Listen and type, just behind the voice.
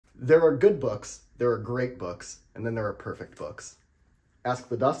There are good books, there are great books, and then there are perfect books. Ask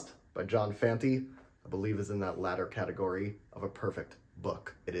the Dust by John Fante, I believe, is in that latter category of a perfect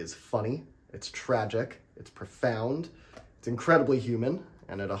book. It is funny, it's tragic, it's profound, it's incredibly human,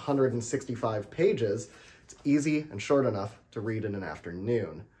 and at 165 pages, it's easy and short enough to read in an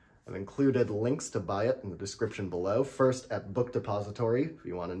afternoon. I've included links to buy it in the description below, first at Book Depository if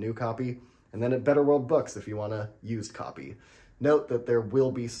you want a new copy, and then at Better World Books if you want a used copy. Note that there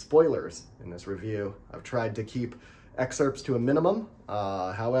will be spoilers in this review. I've tried to keep excerpts to a minimum.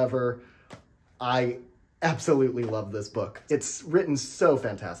 However, I absolutely love this book. It's written so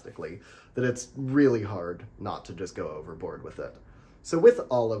fantastically that it's really hard not to just go overboard with it. So with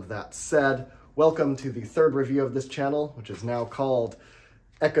all of that said, welcome to the third review of this channel, which is now called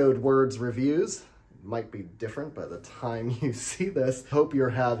Echoed Words Reviews. It might be different by the time you see this. Hope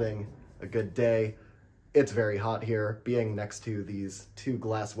you're having a good day. It's very hot here. Being next to these two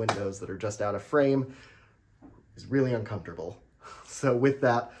glass windows that are just out of frame is really uncomfortable. So with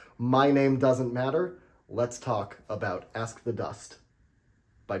that, my name doesn't matter. Let's talk about Ask the Dust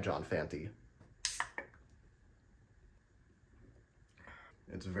by John Fante.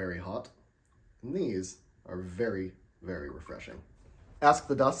 It's very hot, and these are very, very refreshing. Ask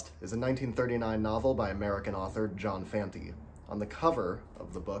the Dust is a 1939 novel by American author John Fante. On the cover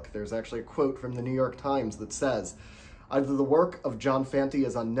of the book, there's actually a quote from the New York Times that says, "Either the work of John Fante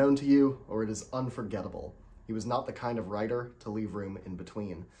is unknown to you, or it is unforgettable. He was not the kind of writer to leave room in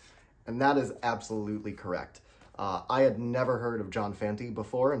between." And that is absolutely correct. I had never heard of John Fante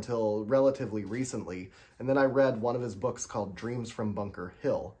before until relatively recently, and then I read one of his books called Dreams from Bunker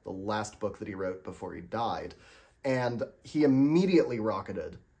Hill, the last book that he wrote before he died, and he immediately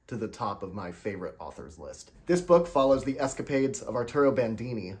rocketed to the top of my favorite authors list. This book follows the escapades of Arturo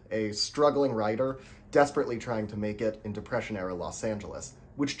Bandini, a struggling writer desperately trying to make it in Depression-era Los Angeles,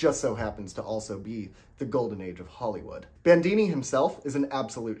 which just so happens to also be the golden age of Hollywood. Bandini himself is an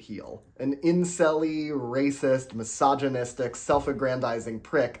absolute heel, an incel-y, racist, misogynistic, self-aggrandizing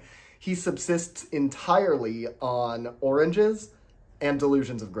prick. He subsists entirely on oranges and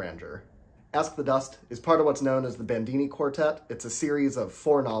delusions of grandeur. Ask the Dust is part of what's known as the Bandini Quartet. It's a series of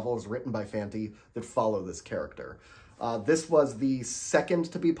 4 novels written by Fante that follow this character. This was the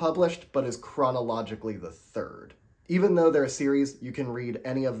second to be published, but is chronologically the third. Even though they're a series, you can read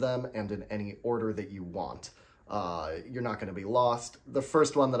any of them and in any order that you want. You're not going to be lost. The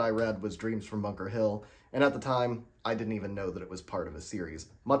first one that I read was Dreams from Bunker Hill, and at the time, I didn't even know that it was part of a series,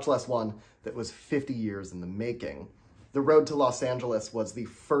 much less one that was 50 years in the making. The Road to Los Angeles was the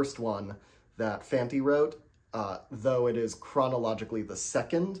first one that Fante wrote, though it is chronologically the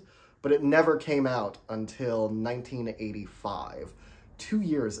second, but it never came out until 1985, 2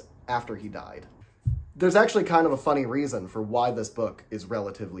 years after he died. There's actually kind of a funny reason for why this book is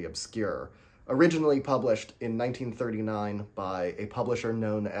relatively obscure. Originally published in 1939 by a publisher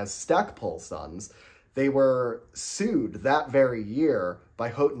known as Stackpole Sons, they were sued that very year by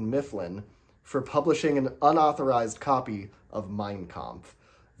Houghton Mifflin for publishing an unauthorized copy of Mein Kampf.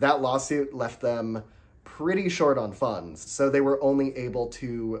 That lawsuit left them pretty short on funds, so they were only able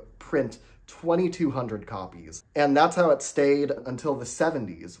to print 2,200 copies. And that's how it stayed until the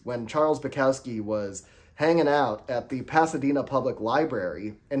 70s, when Charles Bukowski was hanging out at the Pasadena Public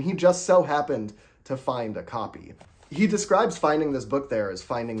Library, and he just so happened to find a copy. He describes finding this book there as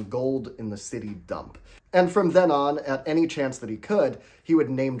finding gold in the city dump. And from then on, at any chance that he could, he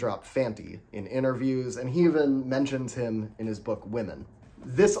would name-drop Fante in interviews, and he even mentions him in his book Women.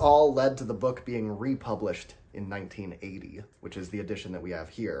 This all led to the book being republished in 1980, which is the edition that we have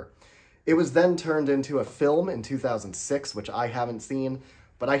here. It was then turned into a film in 2006, which I haven't seen,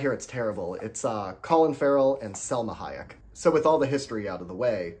 but I hear it's terrible. It's Colin Farrell and Selma Hayek. So with all the history out of the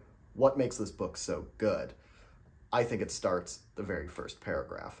way, what makes this book so good? I think it starts the very first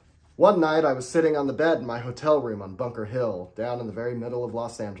paragraph. One night I was sitting on the bed in my hotel room on Bunker Hill, down in the very middle of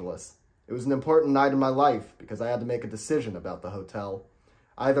Los Angeles. It was an important night in my life because I had to make a decision about the hotel.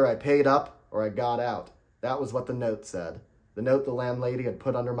 Either I paid up or I got out. That was what the note said. The note the landlady had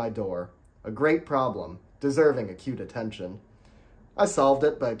put under my door. A great problem, deserving acute attention. I solved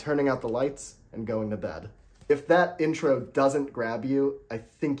it by turning out the lights and going to bed. If that intro doesn't grab you, I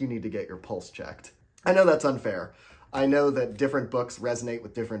think you need to get your pulse checked. I know that's unfair. I know that different books resonate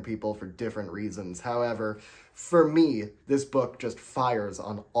with different people for different reasons. However, for me, this book just fires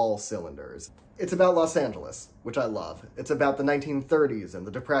on all cylinders. It's about Los Angeles, which I love. It's about the 1930s and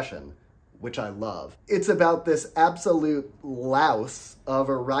the Depression, which I love. It's about this absolute louse of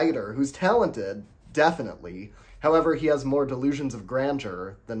a writer who's talented, definitely. However, he has more delusions of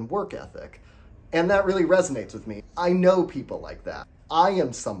grandeur than work ethic. And that really resonates with me. I know people like that. I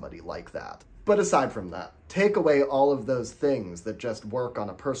am somebody like that. But aside from that, take away all of those things that just work on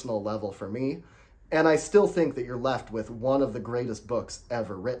a personal level for me, and I still think that you're left with one of the greatest books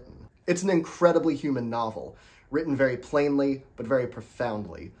ever written. It's an incredibly human novel, written very plainly, but very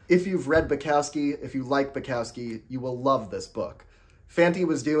profoundly. If you've read Bukowski, if you like Bukowski, you will love this book. Fante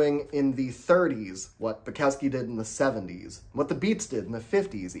was doing in the 30s what Bukowski did in the 70s, what the Beats did in the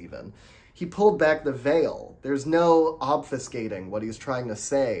 50s even. He pulled back the veil. There's no obfuscating what he's trying to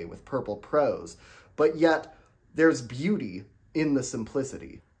say with purple prose, but yet there's beauty in the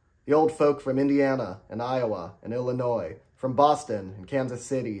simplicity. The old folk from Indiana and Iowa and Illinois, from Boston and Kansas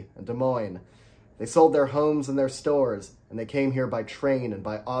City and Des Moines, they sold their homes and their stores, and they came here by train and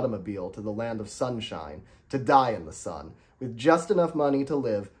by automobile to the land of sunshine, to die in the sun, with just enough money to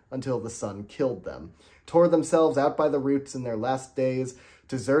live until the sun killed them, tore themselves out by the roots in their last days,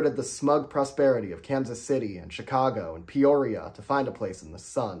 deserted the smug prosperity of Kansas City and Chicago and Peoria to find a place in the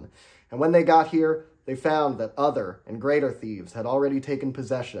sun. And when they got here, they found that other and greater thieves had already taken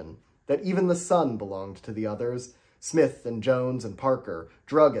possession, that even the sun belonged to the others, Smith and Jones and Parker,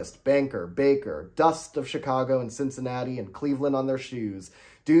 druggist, banker, baker, dust of Chicago and Cincinnati and Cleveland on their shoes,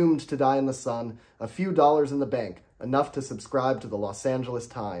 doomed to die in the sun, a few dollars in the bank, enough to subscribe to the Los Angeles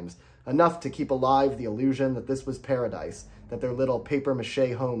Times, enough to keep alive the illusion that this was paradise, that their little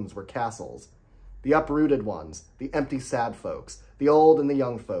papier-mâché homes were castles. The uprooted ones, the empty sad folks, the old and the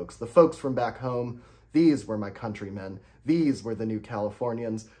young folks, the folks from back home, these were my countrymen. These were the new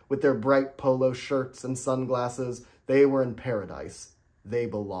Californians, with their bright polo shirts and sunglasses. They were in paradise. They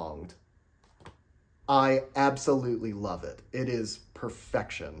belonged. I absolutely love it. It is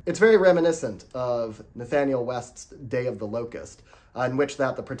perfection. It's very reminiscent of Nathaniel West's Day of the Locust, in which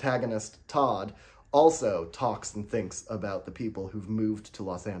the protagonist, Todd, also talks and thinks about the people who've moved to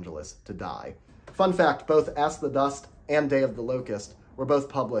Los Angeles to die. Fun fact, both Ask the Dust and Day of the Locust were both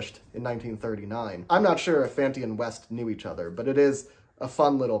published in 1939. I'm not sure if Fante and West knew each other, but it is a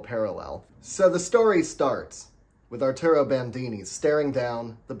fun little parallel. So the story starts with Arturo Bandini staring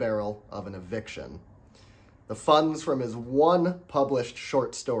down the barrel of an eviction. The funds from his one published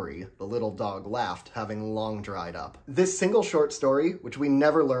short story, The Little Dog Laughed, having long dried up. This single short story, which we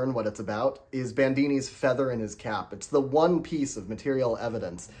never learn what it's about, is Bandini's feather in his cap. It's the one piece of material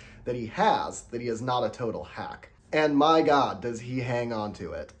evidence that he is not a total hack. And my God, does he hang on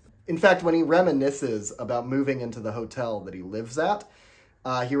to it. In fact, when he reminisces about moving into the hotel that he lives at,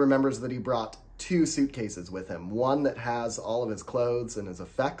 he remembers that he brought 2 suitcases with him. One that has all of his clothes and his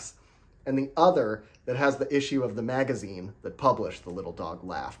effects, and the other that has the issue of the magazine that published The Little Dog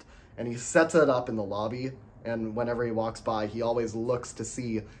Laughed. And he sets it up in the lobby, and whenever he walks by, he always looks to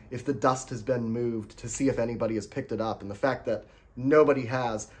see if the dust has been moved, to see if anybody has picked it up, and the fact that nobody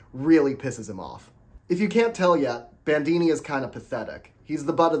has really pisses him off. If you can't tell yet, Bandini is kind of pathetic. He's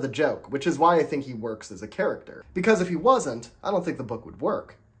the butt of the joke, which is why I think he works as a character. Because if he wasn't, I don't think the book would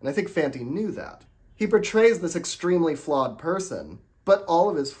work. And I think Fante knew that. He portrays this extremely flawed person, but all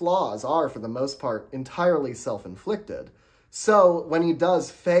of his flaws are, for the most part, entirely self-inflicted. So when he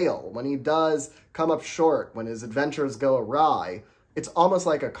does fail, when he does come up short, when his adventures go awry, it's almost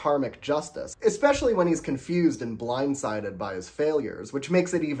like a karmic justice, especially when he's confused and blindsided by his failures, which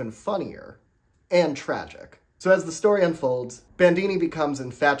makes it even funnier. And tragic. So as the story unfolds, Bandini becomes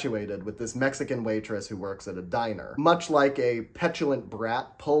infatuated with this Mexican waitress who works at a diner. Much like a petulant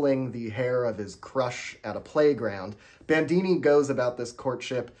brat pulling the hair of his crush at a playground, Bandini goes about this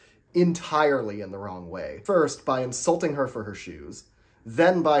courtship entirely in the wrong way. First, by insulting her for her shoes,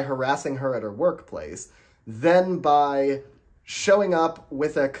 then by harassing her at her workplace, then by showing up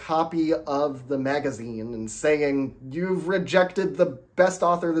with a copy of the magazine and saying, "You've rejected the best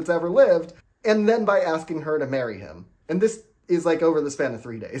author that's ever lived," and then by asking her to marry him. And this is like over the span of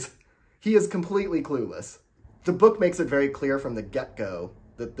 3 days. He is completely clueless. The book makes it very clear from the get-go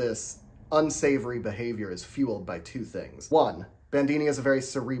that this unsavory behavior is fueled by 2 things. 1, Bandini is a very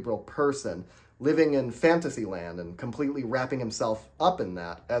cerebral person, living in fantasy land and completely wrapping himself up in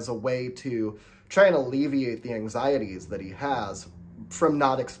that as a way to try and alleviate the anxieties that he has from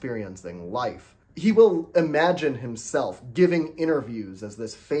not experiencing life. He will imagine himself giving interviews as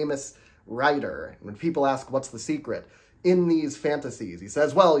this famous writer. When people ask, what's the secret? In these fantasies, he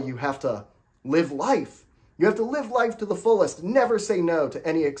says, well, you have to live life. You have to live life to the fullest, never say no to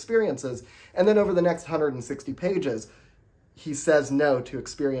any experiences. And then over the next 160 pages, he says no to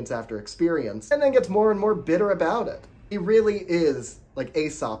experience after experience, and then gets more and more bitter about it. He really is like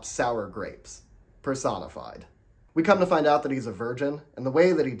Aesop's sour grapes, personified. We come to find out that he's a virgin, and the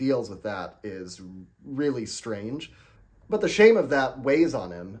way that he deals with that is really strange. But the shame of that weighs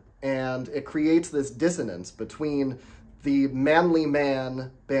on him, and it creates this dissonance between the manly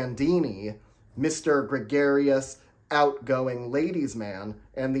man Bandini, Mr. Gregarious, outgoing ladies' man,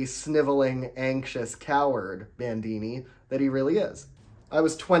 and the sniveling, anxious coward Bandini that he really is. I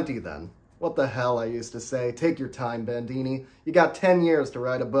was 20 then. What the hell, I used to say. Take your time, Bandini. You got 10 years to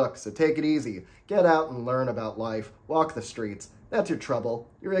write a book, so take it easy. Get out and learn about life. Walk the streets. That's your trouble.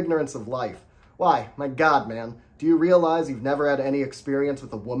 Your ignorance of life. Why, my God, man. Do you realize you've never had any experience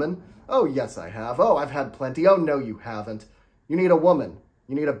with a woman? Oh, yes, I have. Oh, I've had plenty. Oh, no, you haven't. You need a woman.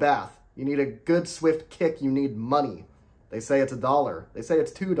 You need a bath. You need a good, swift kick. You need money. They say it's $1. They say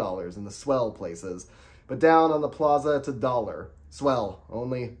it's $2 in the swell places. But down on the plaza, it's $1. Swell,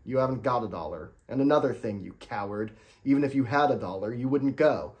 only you haven't got $1. And another thing, you coward, even if you had $1, you wouldn't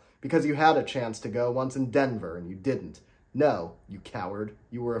go, because you had a chance to go once in Denver and you didn't. No, you coward,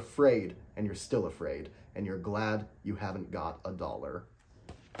 you were afraid, and you're still afraid, and you're glad you haven't got $1.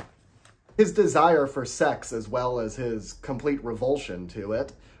 His desire for sex, as well as his complete revulsion to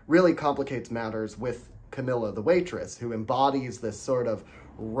it, really complicates matters with Camilla the waitress, who embodies this sort of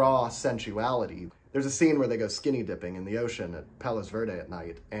raw sensuality. There's a scene where they go skinny dipping in the ocean at Palos Verde at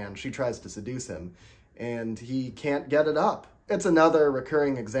night, and she tries to seduce him, and he can't get it up. It's another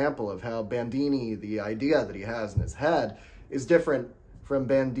recurring example of how Bandini, the idea that he has in his head, is different from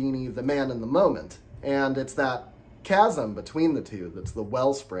Bandini, the man in the moment. And it's that chasm between the two that's the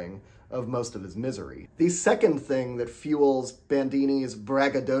wellspring of most of his misery. The second thing that fuels Bandini's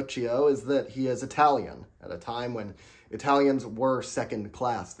braggadocio is that he is Italian, at a time when Italians were second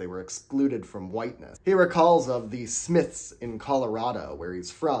class. They were excluded from whiteness. He recalls of the Smiths in Colorado, where he's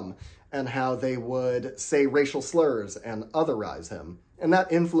from, and how they would say racial slurs and otherize him. And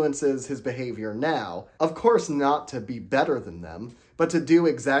that influences his behavior now. Of course, not to be better than them, but to do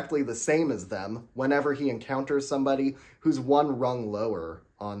exactly the same as them whenever he encounters somebody who's one rung lower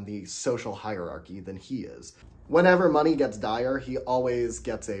on the social hierarchy than he is. Whenever money gets dire, he always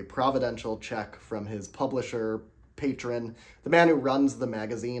gets a providential check from his publisher, patron, the man who runs the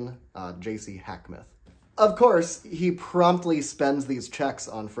magazine, J.C. Hackmouth. Of course, he promptly spends these checks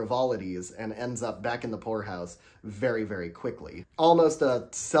on frivolities and ends up back in the poorhouse very, very quickly. Almost a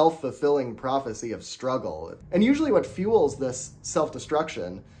self-fulfilling prophecy of struggle. And usually what fuels this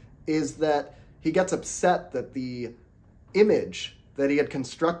self-destruction is that he gets upset that the image that he had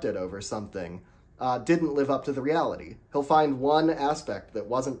constructed over something didn't live up to the reality. He'll find one aspect that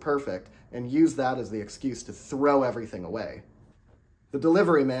wasn't perfect and use that as the excuse to throw everything away. The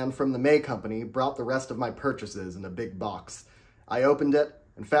delivery man from the May Company brought the rest of my purchases in a big box. I opened it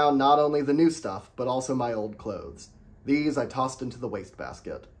and found not only the new stuff, but also my old clothes. These I tossed into the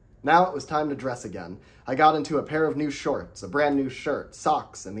wastebasket. Now it was time to dress again. I got into a pair of new shorts, a brand new shirt,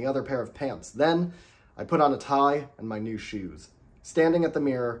 socks, and the other pair of pants. Then I put on a tie and my new shoes. Standing at the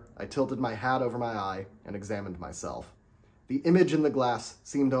mirror, I tilted my hat over my eye and examined myself. The image in the glass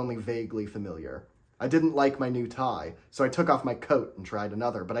seemed only vaguely familiar. I didn't like my new tie, so I took off my coat and tried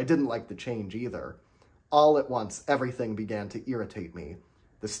another, but I didn't like the change either. All at once, everything began to irritate me.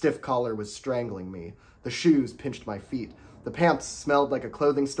 The stiff collar was strangling me. The shoes pinched my feet. The pants smelled like a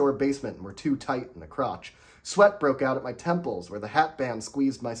clothing store basement and were too tight in the crotch. Sweat broke out at my temples where the hat band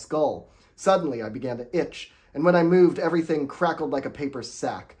squeezed my skull. Suddenly, I began to itch, and when I moved, everything crackled like a paper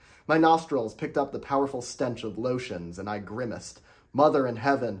sack. My nostrils picked up the powerful stench of lotions, and I grimaced. Mother in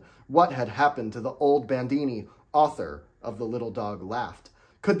heaven, what had happened to the old Bandini, author of The Little Dog Laughed?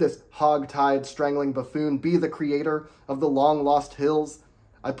 Could this hog-tied, strangling buffoon be the creator of the long-lost hills?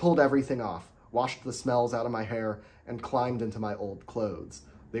 I pulled everything off, washed the smells out of my hair, and climbed into my old clothes.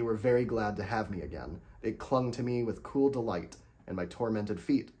 They were very glad to have me again. They clung to me with cool delight, and my tormented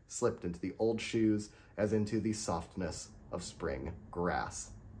feet slipped into the old shoes as into the softness of spring grass.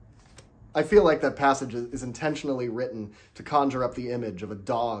 I feel like that passage is intentionally written to conjure up the image of a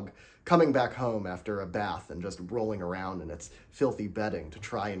dog coming back home after a bath and just rolling around in its filthy bedding to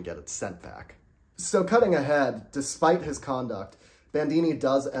try and get its scent back. So cutting ahead, despite his conduct, Bandini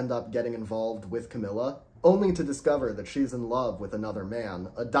does end up getting involved with Camilla, only to discover that she's in love with another man,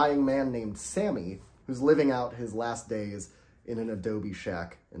 a dying man named Sammy, who's living out his last days in an adobe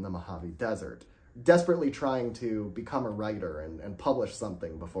shack in the Mojave Desert, desperately trying to become a writer and publish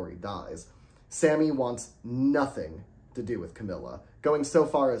something before he dies. Sammy wants nothing to do with Camilla, going so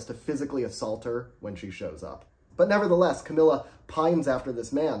far as to physically assault her when she shows up. But nevertheless, Camilla pines after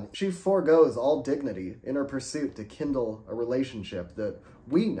this man. She forgoes all dignity in her pursuit to kindle a relationship that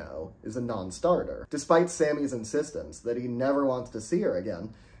we know is a non-starter. Despite Sammy's insistence that he never wants to see her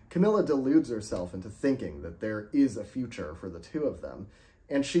again, Camilla deludes herself into thinking that there is a future for the two of them,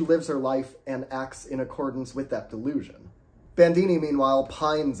 and she lives her life and acts in accordance with that delusion. Bandini, meanwhile,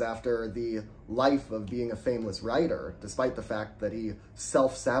 pines after the life of being a famous writer, despite the fact that he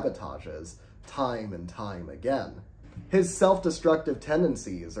self-sabotages time and time again. His self-destructive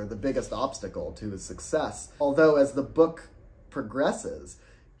tendencies are the biggest obstacle to his success, although as the book progresses,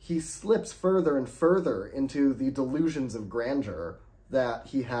 he slips further and further into the delusions of grandeur that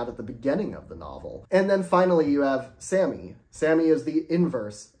he had at the beginning of the novel. And then finally you have Sammy. Sammy is the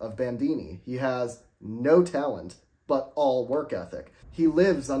inverse of Bandini. He has no talent, but all work ethic. He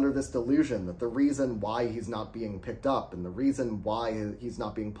lives under this delusion that the reason why he's not being picked up and the reason why he's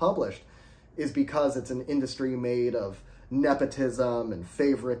not being published is because it's an industry made of nepotism and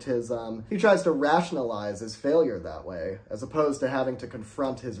favoritism. He tries to rationalize his failure that way, as opposed to having to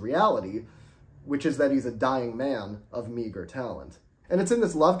confront his reality, which is that he's a dying man of meager talent. And it's in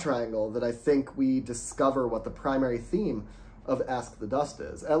this love triangle that I think we discover what the primary theme of Ask the Dust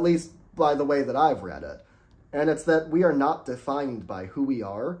is, at least by the way that I've read it. And it's that we are not defined by who we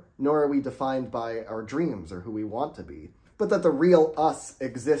are, nor are we defined by our dreams or who we want to be, but that the real us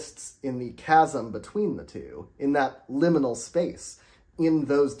exists in the chasm between the two, in that liminal space, in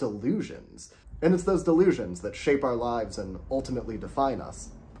those delusions. And it's those delusions that shape our lives and ultimately define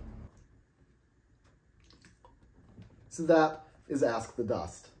us. So that is Ask the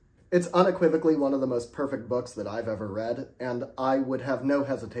Dust. It's unequivocally one of the most perfect books that I've ever read, and I would have no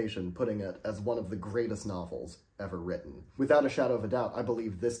hesitation putting it as one of the greatest novels ever written. Without a shadow of a doubt, I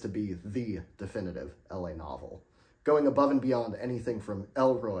believe this to be the definitive LA novel. Going above and beyond anything from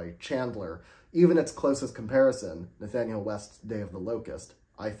Elroy, Chandler, even its closest comparison, Nathaniel West's Day of the Locust,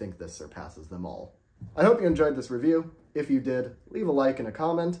 I think this surpasses them all. I hope you enjoyed this review. If you did, leave a like and a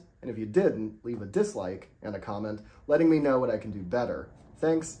comment, and if you didn't, leave a dislike and a comment, letting me know what I can do better.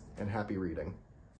 Thanks, and happy reading.